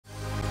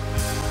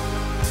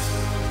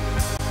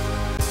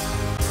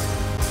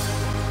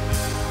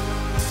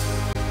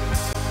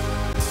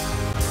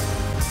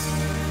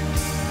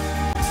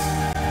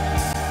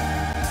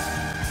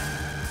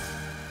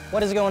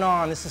What is going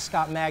on? This is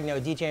Scott Magno,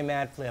 DJ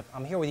Madflip.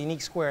 I'm here with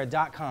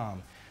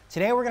UniqueSquared.com.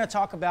 Today we're going to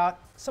talk about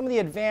some of the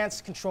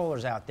advanced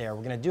controllers out there.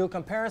 We're going to do a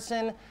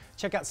comparison,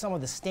 check out some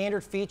of the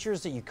standard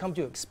features that you come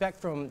to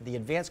expect from the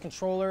advanced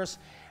controllers,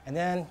 and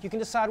then you can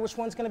decide which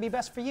one's going to be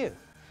best for you.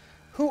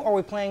 Who are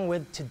we playing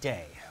with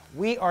today?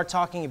 We are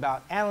talking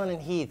about Allen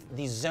 & Heath,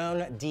 the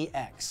Xone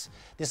DX.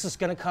 This is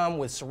going to come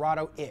with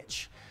Serato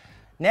Itch.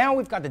 Now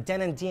we've got the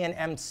Denon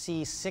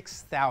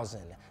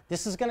DN-MC6000.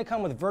 This is going to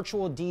come with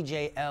Virtual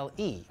DJ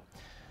LE.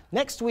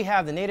 Next we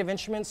have the Native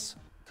Instruments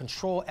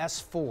Kontrol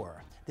S4.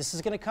 This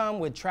is going to come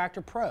with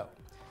Traktor Pro.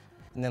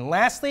 And then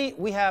lastly,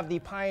 we have the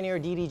Pioneer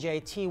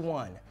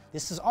DDJ-T1.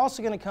 This is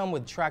also going to come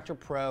with Traktor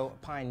Pro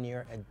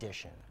Pioneer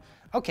Edition.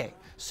 Okay,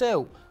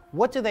 so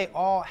what do they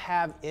all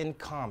have in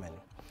common?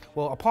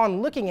 Well,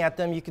 upon looking at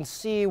them, you can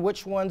see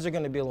which ones are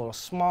going to be a little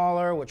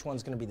smaller, which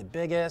one's going to be the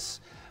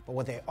biggest. But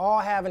what they all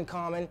have in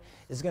common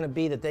is going to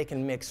be that they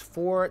can mix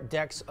 4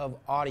 decks of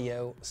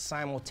audio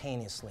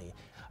simultaneously.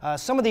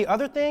 Some of the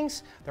other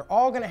things, they're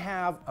all going to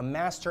have a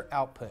master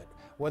output.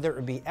 Whether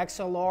it be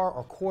XLR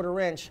or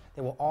 1/4 inch,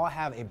 they will all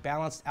have a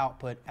balanced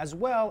output as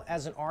well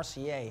as an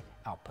RCA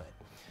output.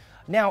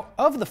 Now,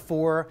 of the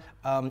 4,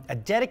 a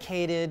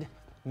dedicated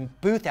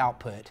booth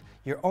output,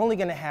 you're only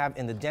going to have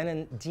in the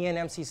Denon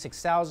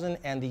DN-MC6000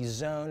 and the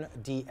Xone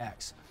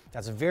DX.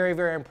 That's very,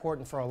 very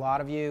important for a lot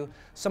of you.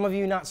 Some of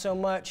you not so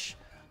much,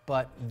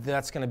 but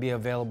that's going to be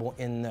available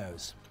in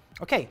those.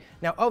 Okay,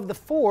 now of the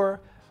 4,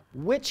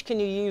 which can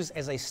you use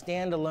as a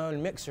standalone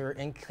mixer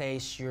in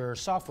case your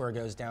software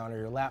goes down or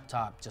your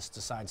laptop just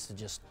decides to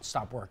just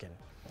stop working?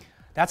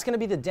 That's going to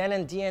be the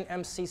Denon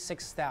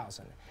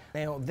DN-MC6000.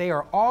 Now, they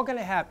are all going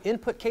to have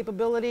input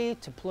capability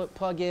to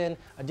plug in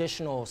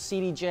additional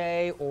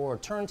CDJ or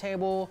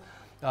turntable,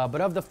 but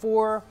of the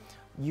 4,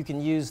 you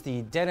can use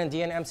the Denon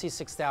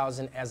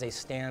DN-MC6000 as a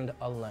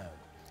standalone.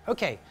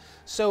 Okay,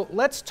 so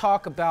let's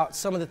talk about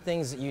some of the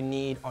things that you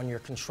need on your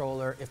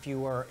controller if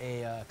you are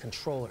a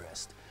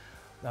controllerist.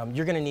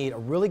 You're going to need a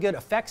really good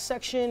effects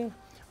section,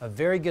 a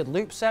very good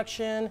loop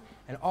section,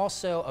 and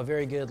also a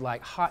very good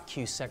hot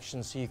cue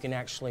section so you can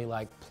actually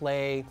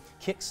play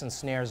kicks and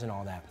snares and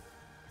all that.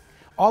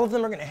 All of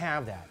them are going to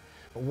have that.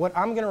 But what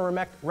I'm going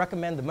to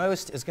recommend the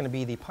most is going to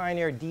be the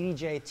Pioneer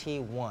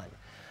DDJ-T1.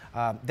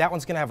 That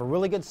one's going to have a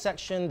really good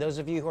section. Those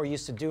of you who are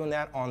used to doing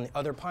that on the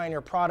other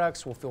Pioneer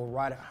products will feel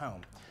right at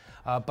home.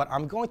 But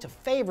I'm going to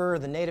favor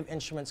the Native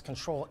Instruments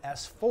Kontrol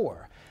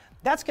S4.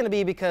 That's going to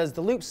be because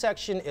the loop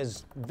section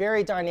is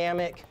very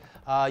dynamic.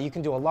 You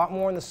can do a lot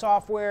more in the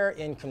software,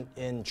 in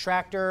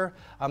Traktor.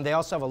 They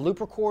also have a loop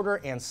recorder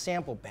and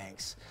sample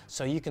banks.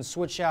 So you can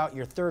switch out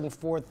your 3rd and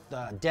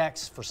 4th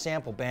decks for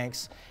sample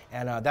banks,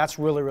 and that's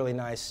really, really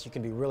nice. You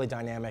can be really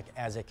dynamic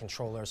as a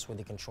controller with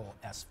the Kontrol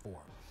S4.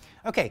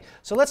 Okay,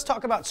 so let's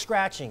talk about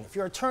scratching. If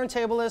you're a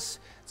turntablist,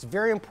 it's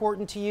very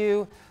important to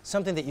you,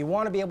 something that you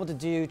want to be able to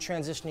do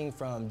transitioning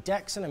from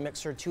decks and a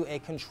mixer to a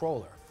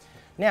controller.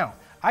 Now,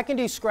 I can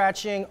do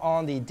scratching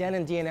on the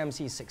Denon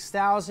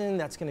DN-MC6000.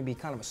 That's going to be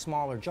kind of a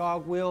smaller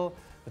jog wheel,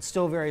 but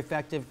still very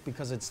effective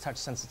because it's touch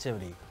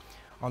sensitivity.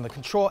 On the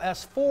Kontrol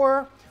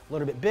S4, a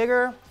little bit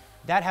bigger,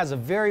 that has a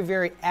very,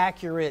 very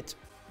accurate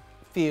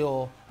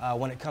feel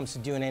when it comes to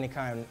doing any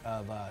kind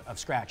of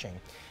scratching.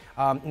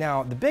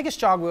 Now, the biggest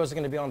jog wheels are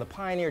going to be on the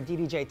Pioneer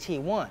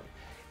DDJ-T1,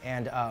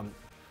 and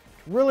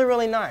really,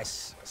 really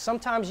nice.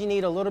 Sometimes you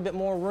need a little bit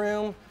more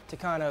room to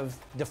kind of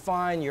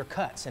define your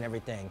cuts and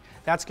everything.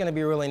 That's going to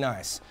be really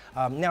nice.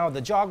 Now,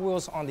 the jog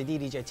wheels on the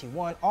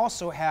DDJ-T1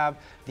 also have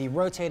the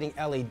rotating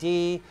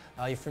LED.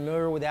 You're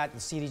familiar with that, the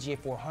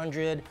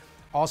CDJ-400,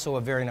 also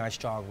a very nice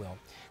jog wheel.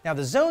 Now,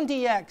 the Xone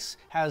DX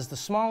has the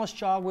smallest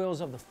jog wheels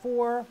of the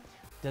 4.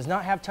 Does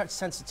not have touch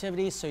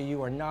sensitivity, so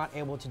you are not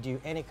able to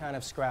do any kind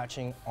of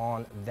scratching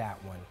on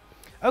that one.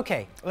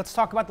 Okay, let's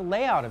talk about the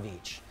layout of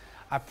each.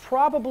 I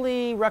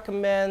probably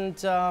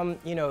recommend,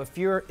 if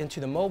you're into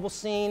the mobile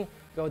scene,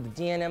 go with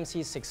the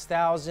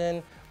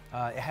DN-MC6000.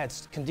 It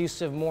has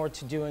conducive more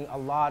to doing a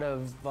lot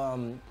of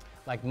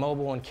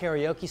mobile and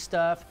karaoke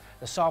stuff.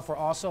 The software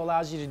also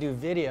allows you to do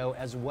video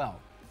as well.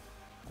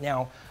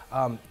 Now,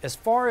 as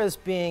far as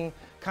being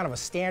kind of a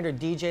standard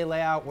DJ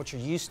layout, what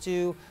you're used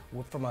to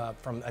from a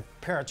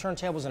pair of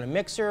turntables and a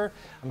mixer,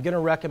 I'm going to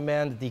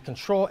recommend the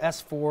Kontrol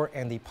S4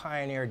 and the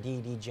Pioneer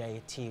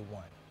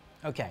DDJ-T1.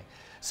 Okay,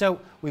 so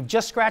we've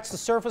just scratched the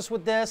surface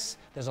with this.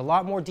 There's a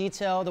lot more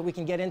detail that we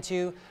can get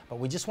into, but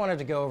we just wanted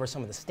to go over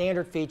some of the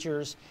standard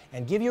features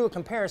and give you a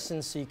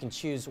comparison so you can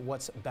choose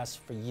what's best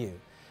for you.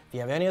 If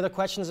you have any other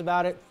questions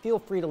about it, feel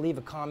free to leave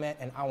a comment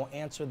and I will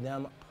answer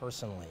them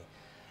personally.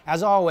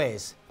 As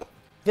always,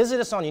 visit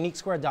us on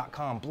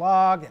UniqueSquared.com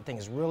blog. That thing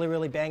is really,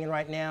 really banging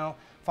right now.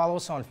 Follow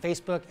us on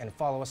Facebook and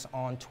follow us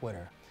on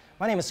Twitter.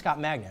 My name is Scott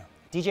Magno,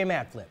 DJ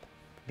Madflip.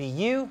 Be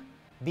you,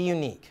 be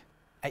unique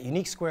at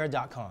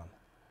UniqueSquared.com.